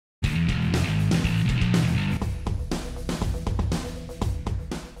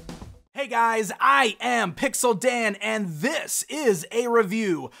Hey guys, I am Pixel Dan, and this is a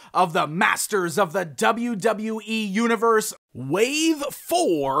review of the Masters of the WWE Universe Wave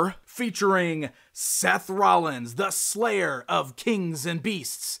 4, featuring Seth Rollins, the Slayer of Kings and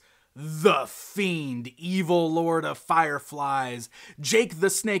Beasts, The Fiend, evil lord of fireflies, Jake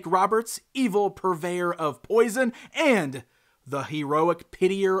the Snake Roberts, evil purveyor of poison, and the heroic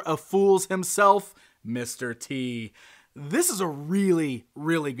pitier of fools himself, Mr. T. This is a really,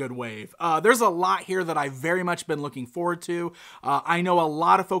 really good wave. There's a lot here that I've very much been looking forward to. I know a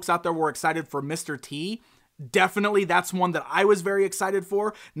lot of folks out there were excited for Mr. T. Definitely, that's one that I was very excited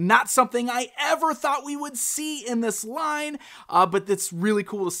for. Not something I ever thought we would see in this line, but it's really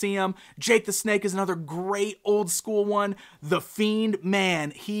cool to see him. Jake the Snake is another great old school one. The Fiend,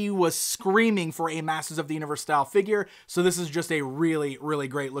 man, he was screaming for a Masters of the Universe style figure, so this is just a really, really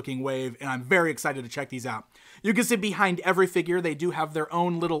great looking wave, and I'm very excited to check these out. You can see behind every figure, they do have their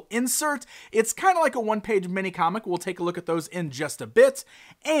own little insert. It's kind of like a one-page mini comic. We'll take a look at those in just a bit.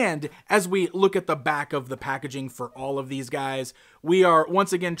 And as we look at the back of the packaging for all of these guys, we are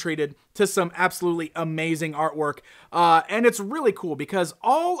once again treated to some absolutely amazing artwork. And it's really cool because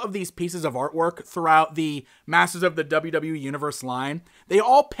all of these pieces of artwork throughout the Masters of the WWE Universe line, they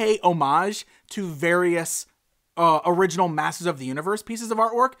all pay homage to various original Masters of the Universe pieces of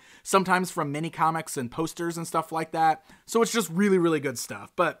artwork, sometimes from mini comics and posters and stuff like that. So it's just really, really good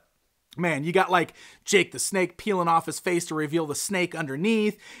stuff. But man, you got like Jake the Snake peeling off his face to reveal the snake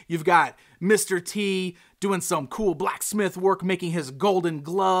underneath. You've got Mr. T doing some cool blacksmith work, making his golden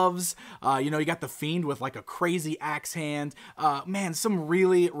gloves. You got the Fiend with like a crazy axe hand. Man, some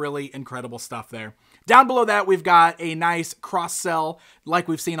really, really incredible stuff there. Down below that, we've got a nice cross-sell like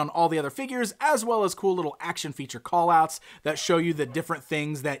we've seen on all the other figures, as well as cool little action feature callouts that show you the different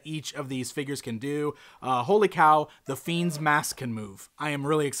things that each of these figures can do. Holy cow, the Fiend's mask can move. I am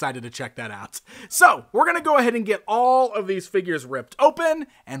really excited to check that out. So, we're going to go ahead and get all of these figures ripped open,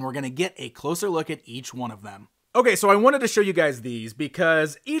 and we're going to get a closer look at each one of them. Okay, so I wanted to show you guys these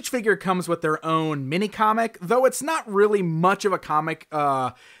because each figure comes with their own mini comic, though it's not really much of a comic.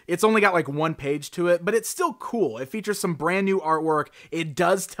 It's only got like one page to it, but it's still cool. It features some brand new artwork. It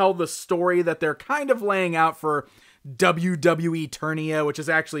does tell the story that they're kind of laying out for WWE Eternia, which is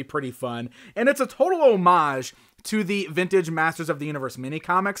actually pretty fun. And it's a total homage to the vintage Masters of the Universe mini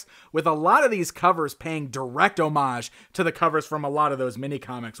comics, with a lot of these covers paying direct homage to the covers from a lot of those mini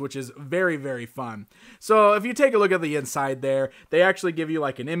comics, which is very, very fun. So if you take a look at the inside there, they actually give you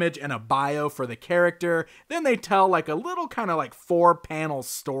like an image and a bio for the character. Then they tell like a little kind of like 4-panel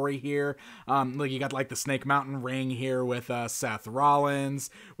story here. Like you got like the Snake Mountain ring here with Seth Rollins.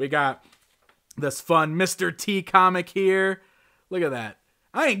 We got this fun Mr. T comic here. Look at that.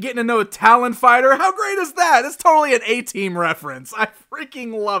 I ain't getting to know a Talon Fighter. How great is that? It's totally an A-Team reference. I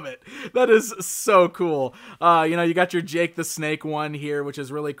freaking love it. That is so cool. You got your Jake the Snake one here, which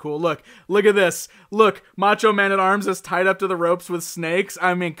is really cool. Look at this. Look, Macho Man at Arms is tied up to the ropes with snakes.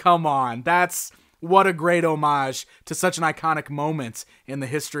 I mean, come on. What a great homage to such an iconic moment in the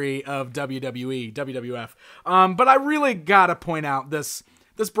history of WWE, WWF. But I really gotta point out this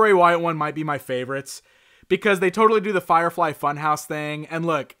Bray Wyatt one might be my favorites, because they totally do the Firefly Funhouse thing. And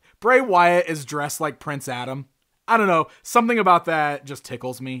look, Bray Wyatt is dressed like Prince Adam. I don't know, something about that just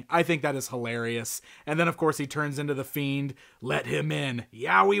tickles me. I think that is hilarious. And then, of course, he turns into the Fiend. Let him in.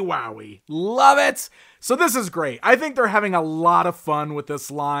 Yowie wowie. Love it! So this is great. I think they're having a lot of fun with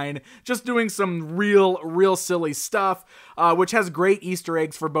this line, just doing some real silly stuff, which has great Easter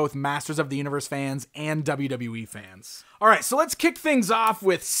eggs for both Masters of the Universe fans and WWE fans. All right, so let's kick things off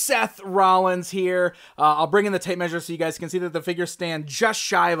with Seth Rollins here. I'll bring in the tape measure so you guys can see that the figures stand just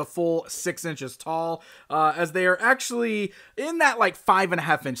shy of a full 6 inches tall, as they are actually in that like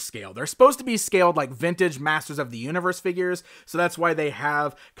 5.5 inch scale. They're supposed to be scaled like vintage Masters of the Universe figures, so that's why they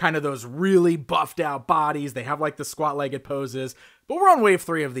have kind of those really buffed out bodies. They have like the squat-legged poses. But we're on wave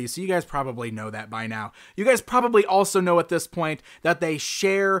 3 of these, so you guys probably know that by now. You guys probably also know at this point that they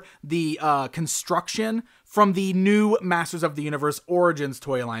share the construction from the new Masters of the Universe Origins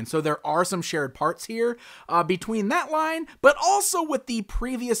toy line. So there are some shared parts here between that line, but also with the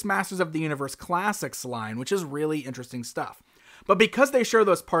previous Masters of the Universe Classics line, which is really interesting stuff. But because they share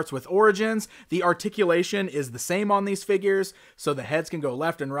those parts with Origins, the articulation is the same on these figures, so the heads can go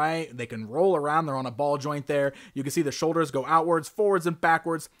left and right, they can roll around, they're on a ball joint there. You can see the shoulders go outwards, forwards, and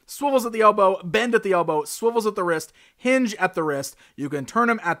backwards, swivels at the elbow, bend at the elbow, swivels at the wrist, hinge at the wrist. You can turn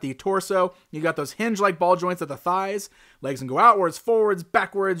them at the torso. You got those hinge-like ball joints at the thighs. Legs can go outwards, forwards,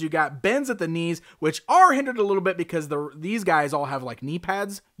 backwards. You got bends at the knees, which are hindered a little bit because these guys all have like knee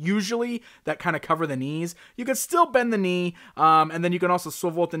pads usually that kind of cover the knees. You can still bend the knee, and then you can also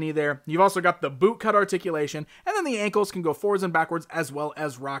swivel at the knee there. You've also got the boot cut articulation, and then the ankles can go forwards and backwards as well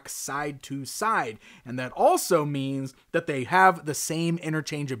as rock side to side. And that also means that they have the same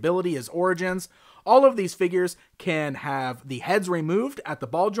interchangeability as Origins. All of these figures can have the heads removed at the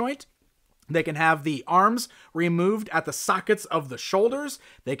ball joint. They can have the arms removed at the sockets of the shoulders.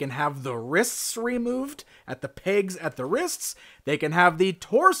 They can have the wrists removed at the pegs at the wrists. They can have the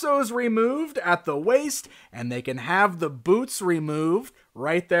torsos removed at the waist. And they can have the boots removed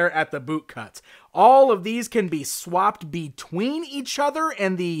right there at the boot cut. All of these can be swapped between each other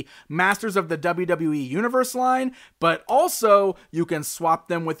in the Masters of the WWE Universe line, but also you can swap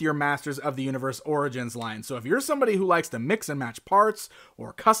them with your Masters of the Universe Origins line. So if you're somebody who likes to mix and match parts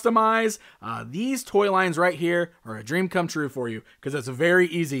or customize, these toy lines right here are a dream come true for you because it's very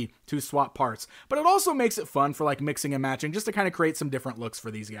easy to swap parts. But it also makes it fun for like mixing and matching just to kind of create some different looks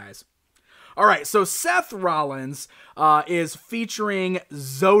for these guys. All right, so Seth Rollins is featuring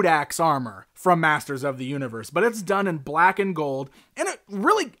Zodak's armor from Masters of the Universe, but it's done in black and gold, and it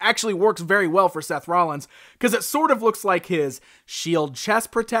really actually works very well for Seth Rollins because it sort of looks like his shield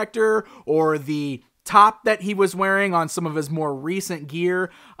chest protector or the top that he was wearing on some of his more recent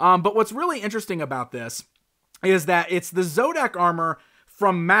gear. But what's really interesting about this is that it's the Zodak armor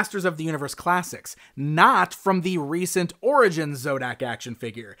from Masters of the Universe Classics, not from the recent Origins Zodak action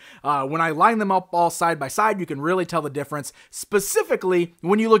figure. When I line them up all side by side, you can really tell the difference, specifically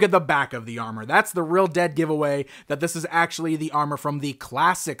when you look at the back of the armor. That's the real dead giveaway that this is actually the armor from the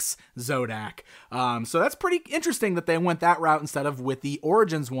Classics Zodak. So that's pretty interesting that they went that route instead of with the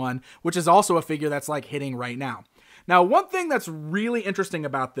Origins one, which is also a figure that's like hitting right now. Now, one thing that's really interesting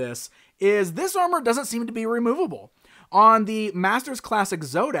about this is this armor doesn't seem to be removable. On the Masters Classic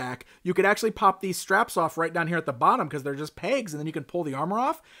Zodak, you could actually pop these straps off right down here at the bottom because they're just pegs and then you can pull the armor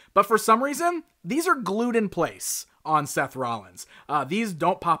off. But for some reason, these are glued in place on Seth Rollins. These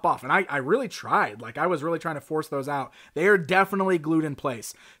don't pop off. And I really tried. Like, I was really trying to force those out. They are definitely glued in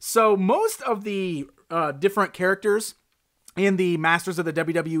place. So most of the different characters in the Masters of the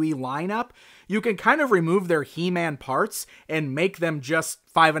WWE lineup, you can kind of remove their He-Man parts and make them just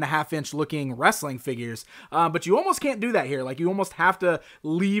 5.5-inch looking wrestling figures. But you almost can't do that here. Like, you almost have to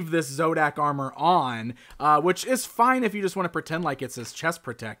leave this Zodak armor on, which is fine if you just want to pretend like it's his chest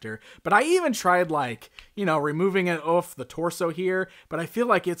protector. But I even tried, like, you know, removing it off the torso here, but I feel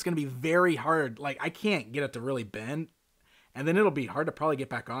like it's going to be very hard. Like, I can't get it to really bend, and then it'll be hard to probably get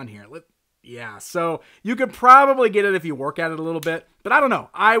back on here. Yeah, so you could probably get it if you work at it a little bit, but I don't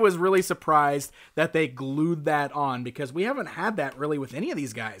know. I was really surprised that they glued that on because we haven't had that really with any of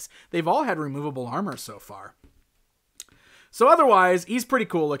these guys. They've all had removable armor so far. So otherwise, he's pretty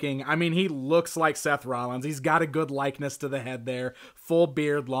cool looking. I mean, he looks like Seth Rollins. He's got a good likeness to the head there, full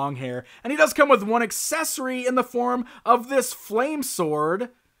beard, long hair, and he does come with one accessory in the form of this flame sword,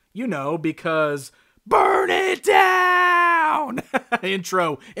 you know, because burn it down!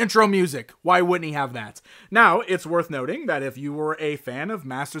 Intro music. Why wouldn't he have that? Now, it's worth noting that if you were a fan of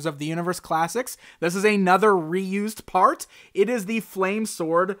Masters of the Universe Classics, this is another reused part. It is the flame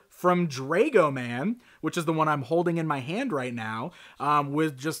sword from Drago Man, which is the one I'm holding in my hand right now,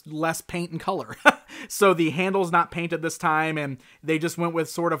 with just less paint and color. So the handle's not painted this time, and they just went with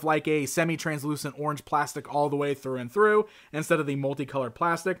sort of like a semi-translucent orange plastic all the way through and through, instead of the multicolored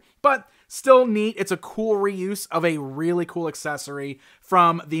plastic. But still neat. It's a cool reuse of a really cool accessory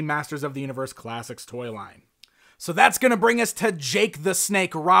from the Masters of the Universe Classics toy line. So that's going to bring us to Jake the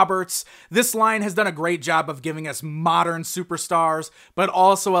Snake Roberts. This line has done a great job of giving us modern superstars, but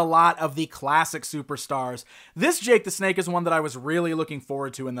also a lot of the classic superstars. This Jake the Snake is one that I was really looking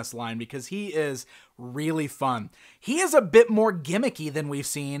forward to in this line because he is really fun. He is a bit more gimmicky than we've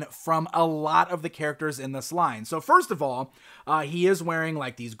seen from a lot of the characters in this line. So first of all, he is wearing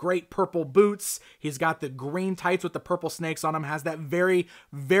like these great purple boots. He's got the green tights with the purple snakes on him, has that very,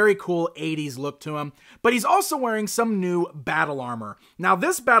 very cool 80s look to him. But he's also wearing some new battle armor. Now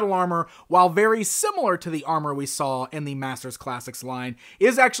this battle armor, while very similar to the armor we saw in the Masters Classics line,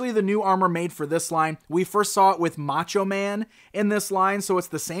 is actually the new armor made for this line. We first saw it with Macho Man in this line, so it's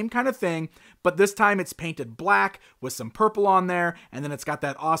the same kind of thing, but this time it's painted black with some purple on there, and then it's got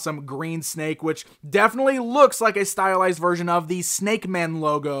that awesome green snake, which definitely looks like a stylized version of the Snake Man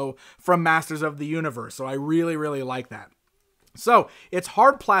logo from Masters of the Universe, so I really, really like that. So it's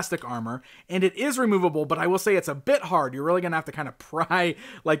hard plastic armor, and it is removable, but I will say it's a bit hard. You're really going to have to kind of pry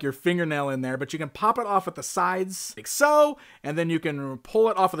like your fingernail in there, but you can pop it off at the sides like so, and then you can pull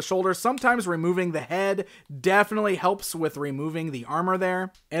it off of the shoulders. Sometimes removing the head definitely helps with removing the armor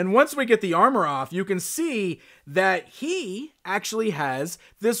there. And once we get the armor off, you can see that he actually has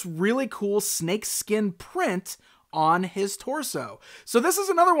this really cool snake skin print on his torso. So this is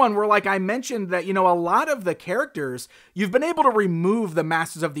another one where, like I mentioned, that, you know, a lot of the characters, you've been able to remove the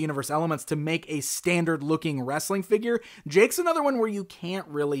Masters of the Universe elements to make a standard looking wrestling figure. Jake's another one where you can't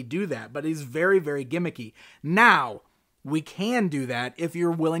really do that, but he's very, very gimmicky. Now, we can do that if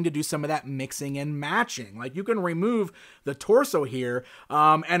you're willing to do some of that mixing and matching. Like, you can remove the torso here,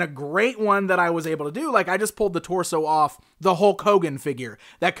 and a great one that I was able to do, like, I just pulled the torso off the Hulk Hogan figure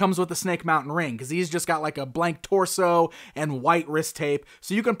that comes with the Snake Mountain ring, because he's just got like a blank torso and white wrist tape.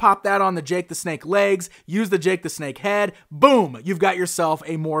 So you can pop that on the Jake the Snake legs, use the Jake the Snake head, boom, you've got yourself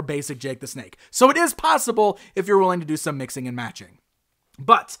a more basic Jake the Snake. So it is possible if you're willing to do some mixing and matching.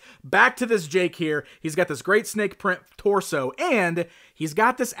 But back to this Jake here. He's got this great snake print torso, and he's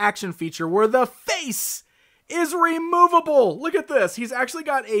got this action feature where the face is removable. Look at this. He's actually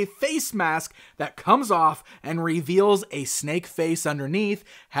got a face mask that comes off and reveals a snake face underneath.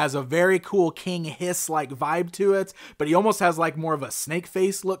 Has a very cool King Hiss-like vibe to it, but he almost has like more of a snake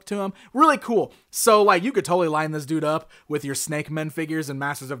face look to him. Really cool. So like you could totally line this dude up with your Snake Men figures and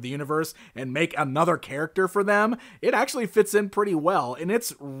Masters of the Universe and make another character for them. It actually fits in pretty well, and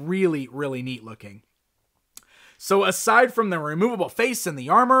it's really, really neat looking. So aside from the removable face and the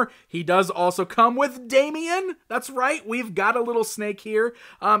armor, he does also come with Damien. That's right, we've got a little snake here.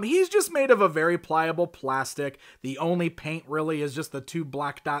 He's just made of a very pliable plastic. The only paint really is just the 2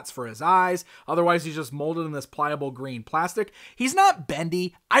 black dots for his eyes. Otherwise, he's just molded in this pliable green plastic. He's not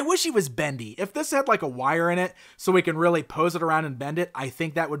bendy. I wish he was bendy. If this had like a wire in it so we can really pose it around and bend it, I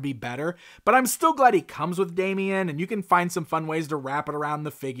think that would be better. But I'm still glad he comes with Damien, and you can find some fun ways to wrap it around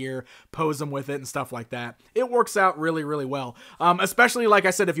the figure, pose him with it and stuff like that. It works out really, really well. Especially, like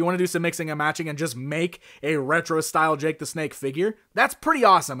I said, if you want to do some mixing and matching and just make a retro style Jake the Snake figure, that's pretty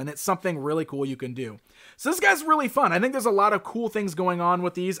awesome, and it's something really cool you can do. So this guy's really fun. I think there's a lot of cool things going on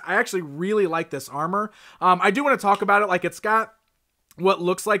with these. I actually really like this armor. I do want to talk about it. Like, it's got what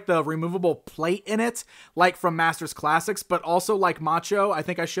looks like the removable plate in it, like from Masters Classics, but also like Macho, I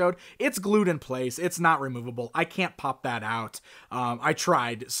think I showed, it's glued in place. It's not removable. I can't pop that out. I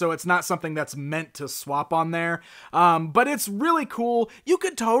tried, so it's not something that's meant to swap on there, but it's really cool. You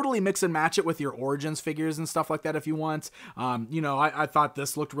could totally mix and match it with your Origins figures and stuff like that if you want. You know, I thought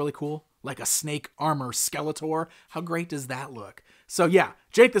this looked really cool, like a snake armor Skeletor. How great does that look? So yeah,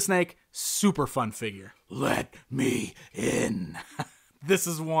 Jake the Snake, super fun figure. Let me in. This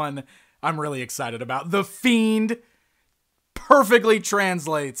is one I'm really excited about. The Fiend perfectly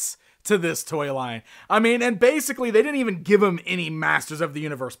translates to this toy line. I mean, and basically they didn't even give him any Masters of the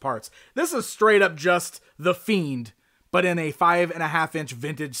Universe parts. This is straight up just The Fiend, but in a 5.5-inch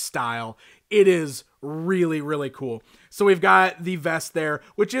vintage style. It is really, really cool. So we've got the vest there,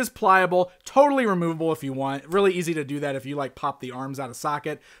 which is pliable, totally removable if you want. Really easy to do that if you like pop the arms out of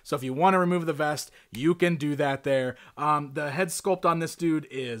socket. So if you want to remove the vest, you can do that there. The head sculpt on this dude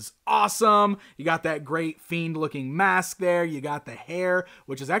is awesome. You got that great Fiend looking mask there. You got the hair,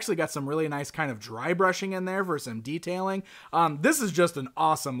 which has actually got some really nice kind of dry brushing in there for some detailing. This is just an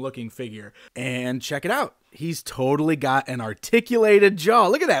awesome looking figure. And check it out. He's totally got an articulated jaw.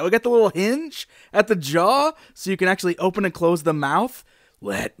 Look at that. We got the little hinge at the jaw so you can actually open and close the mouth.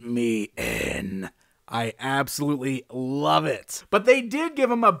 Let me in. I absolutely love it. But they did give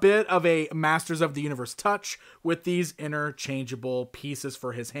him a bit of a Masters of the Universe touch with these interchangeable pieces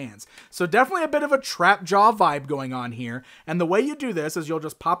for his hands. So definitely a bit of a trap jaw vibe going on here. And the way you do this is you'll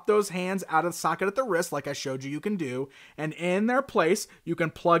just pop those hands out of the socket at the wrist like I showed you can do. And in their place, you can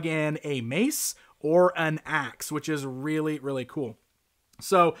plug in a mace or an axe, which is really, really cool.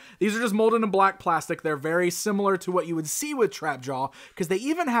 So these are just molded in black plastic. They're very similar to what you would see with Trapjaw because they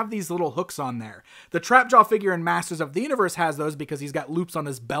even have these little hooks on there. The Trapjaw figure in Masters of the Universe has those because he's got loops on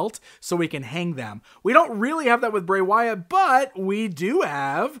his belt so we can hang them. We don't really have that with Bray Wyatt, but we do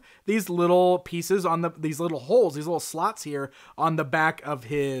have these little pieces on these little holes, these little slots here on the back of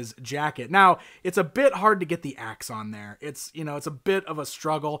his jacket. Now, it's a bit hard to get the axe on there. It's, you know, it's a bit of a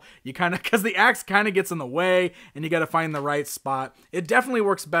struggle. You kind of, because the axe kind of gets in the way and you got to find the right spot. It definitely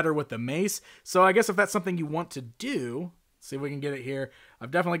works better with the mace. So I guess if that's something you want to do, See if we can get it here. I've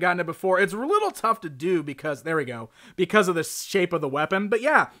definitely gotten it before. It's a little tough to do because, there we go, because of the shape of the weapon. But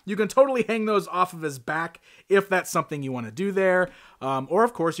yeah, you can totally hang those off of his back if that's something you want to do there. Or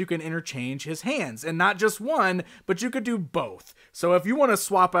of course, you can interchange his hands. And not just one, but you could do both. So if you want to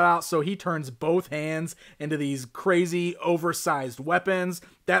swap it out so he turns both hands into these crazy oversized weapons,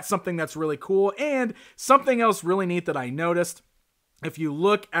 that's something that's really cool. And something else really neat that I noticed, if you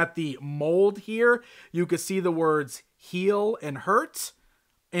look at the mold here, you can see the words heal and hurt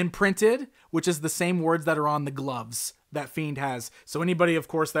imprinted, which is the same words that are on the gloves that Fiend has. So anybody, of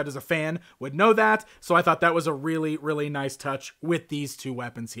course, that is a fan would know that. So I thought that was a really, really nice touch with these two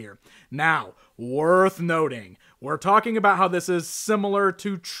weapons here. Now, worth noting, we're talking about how this is similar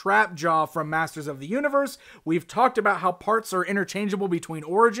to Trapjaw from Masters of the Universe. We've talked about how parts are interchangeable between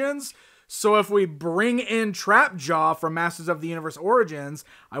Origins. So if we bring in Trapjaw from Masters of the Universe Origins,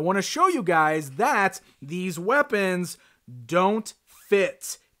 I want to show you guys that these weapons don't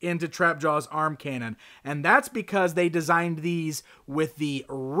fit into Trapjaw's arm cannon. And that's because they designed these with the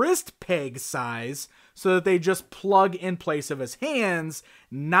wrist peg size so that they just plug in place of his hands,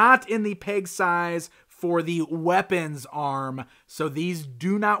 not in the peg size for the weapon's arm. So these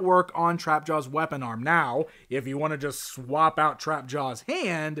do not work on Trapjaw's weapon arm. Now, if you want to just swap out Trapjaw's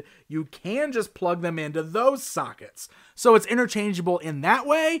hand, you can just plug them into those sockets. So it's interchangeable in that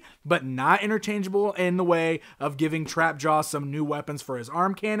way, but not interchangeable in the way of giving Trapjaw some new weapons for his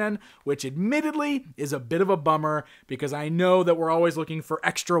arm cannon, which admittedly is a bit of a bummer because I know that we're always looking for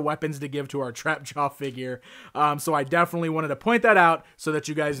extra weapons to give to our Trapjaw figure. So I definitely wanted to point that out so that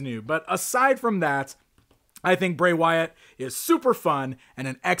you guys knew. But aside from that, I think Bray Wyatt is super fun and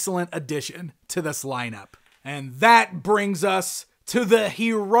an excellent addition to this lineup. And that brings us to the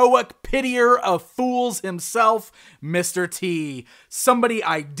heroic pitier of fools himself, Mr. T. Somebody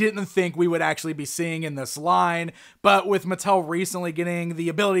I didn't think we would actually be seeing in this line, but with Mattel recently getting the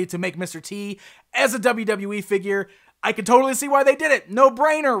ability to make Mr. T as a WWE figure, I could totally see why they did it. No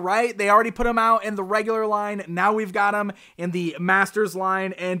brainer, right? They already put him out in the regular line. Now we've got him in the Masters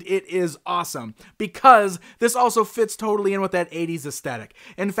line, and it is awesome because this also fits totally in with that 80s aesthetic.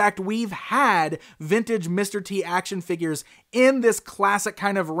 In fact, we've had vintage Mr. T action figures in this classic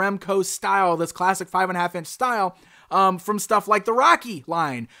kind of Remco style, this classic 5.5-inch style, from stuff like the Rocky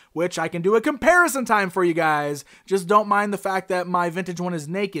line, which I can do a comparison time for you guys. Just don't mind the fact that my vintage one is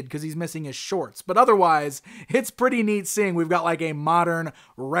naked because he's missing his shorts. But otherwise, it's pretty neat seeing we've got like a modern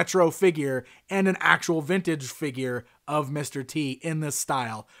retro figure and an actual vintage figure of Mr. T in this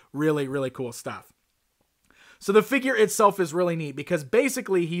style. Really, really cool stuff. So the figure itself is really neat because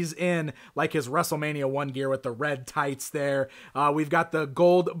basically he's in like his WrestleMania 1 gear with the red tights there. We've got the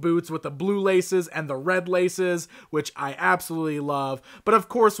gold boots with the blue laces and the red laces, which I absolutely love. But of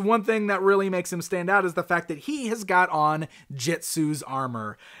course, one thing that really makes him stand out is the fact that he has got on Jitsu's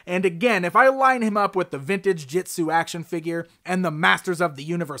armor. And again, if I line him up with the vintage Jitsu action figure and the Masters of the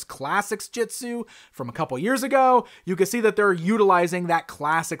Universe Classics Jitsu from a couple years ago, you can see that they're utilizing that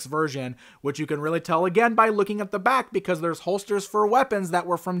Classics version, which you can really tell again by looking at the back because there's holsters for weapons that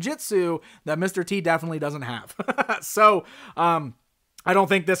were from Jitsu that Mr. T definitely doesn't have. So, I don't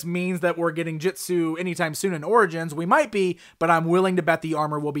think this means that we're getting Jitsu anytime soon in Origins. We might be, but I'm willing to bet the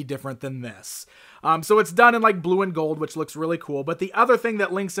armor will be different than this. So it's done in like blue and gold, which looks really cool. But the other thing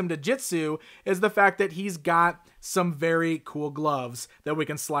that links him to Jitsu is the fact that he's got some very cool gloves that we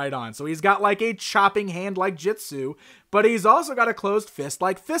can slide on. So he's got like a chopping hand like Jitsu, but he's also got a closed fist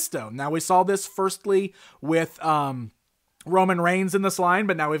like Fisto. Now we saw this firstly with Roman Reigns in this line,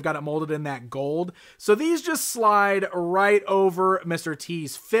 but now we've got it molded in that gold. So these just slide right over Mr.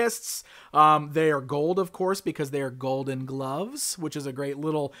 T's fists. They are gold, of course, because they are golden gloves, which is a great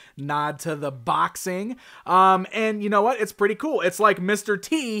little nod to the boxing. And you know what? It's pretty cool. It's like Mr.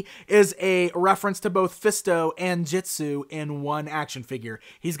 T is a reference to both Fisto and Jitsu in one action figure.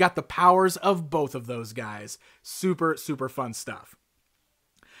 He's got the powers of both of those guys. Super, super fun stuff.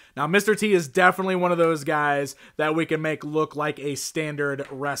 Now, Mr. T is definitely one of those guys that we can make look like a standard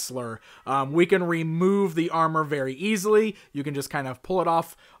wrestler. We can remove the armor very easily. You can just kind of pull it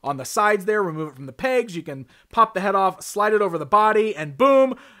off on the sides there, remove it from the pegs. You can pop the head off, slide it over the body, and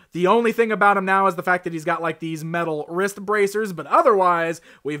boom. The only thing about him now is the fact that he's got like these metal wrist bracers, but otherwise,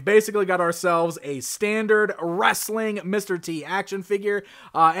 we've basically got ourselves a standard wrestling Mr. T action figure,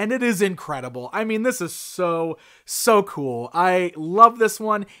 and it is incredible. I mean, this is so cool. I love this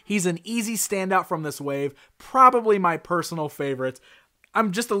one. He's an easy standout from this wave, probably my personal favorite.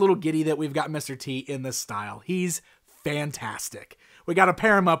 I'm just a little giddy that we've got Mr. T in this style. He's fantastic. We got to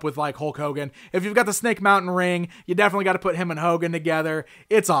pair him up with like Hulk Hogan. If you've got the Snake Mountain ring, you definitely got to put him and Hogan together.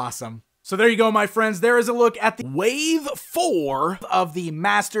 It's awesome. So there you go, my friends. There is a look at the Wave 4 of the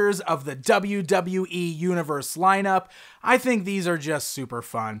Masters of the WWE Universe lineup. I think these are just super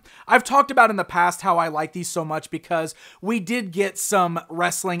fun. I've talked about in the past how I like these so much because we did get some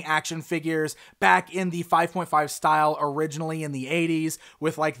wrestling action figures back in the 5.5 style originally in the 80s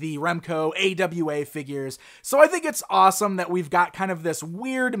with like the Remco AWA figures. So I think it's awesome that we've got kind of this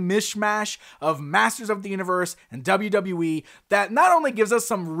weird mishmash of Masters of the Universe and WWE that not only gives us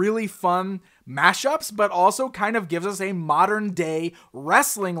some really fun mashups, but also kind of gives us a modern day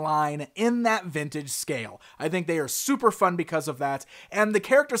wrestling line in that vintage scale. I think they are super fun because of that, and the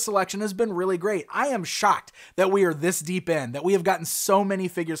character selection has been really great. I am shocked that we are this deep in, that we have gotten so many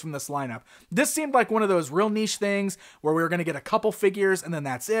figures from this lineup. This seemed like one of those real niche things where we were going to get a couple figures and then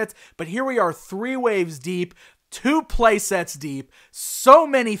that's it, but here we are 3 waves deep, 2 play sets deep, so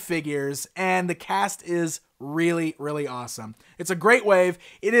many figures, and the cast is really, really awesome. It's a great wave.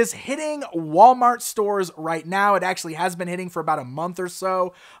 It is hitting Walmart stores right now. It actually has been hitting for about a month or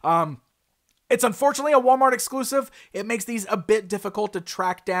so. It's unfortunately a Walmart exclusive. It makes these a bit difficult to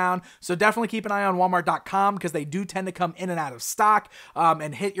track down, so definitely keep an eye on Walmart.com because they do tend to come in and out of stock,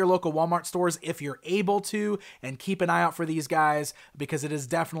 and hit your local Walmart stores if you're able to, and keep an eye out for these guys because it is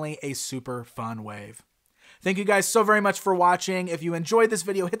definitely a super fun wave. Thank you guys so very much for watching. If you enjoyed this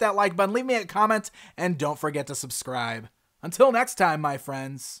video, hit that like button, leave me a comment, and don't forget to subscribe. Until next time, my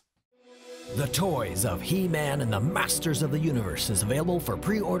friends. The Toys of He-Man and the Masters of the Universe is available for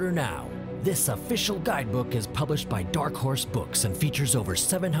pre-order now. This official guidebook is published by Dark Horse Books and features over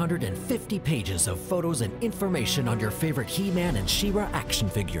 750 pages of photos and information on your favorite He-Man and She-Ra action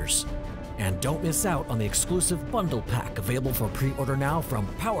figures. And don't miss out on the exclusive bundle pack available for pre-order now from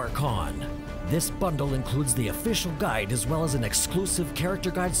PowerCon. This bundle includes the official guide as well as an exclusive character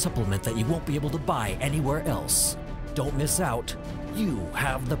guide supplement that you won't be able to buy anywhere else. Don't miss out. You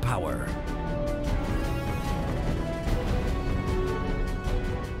have the power.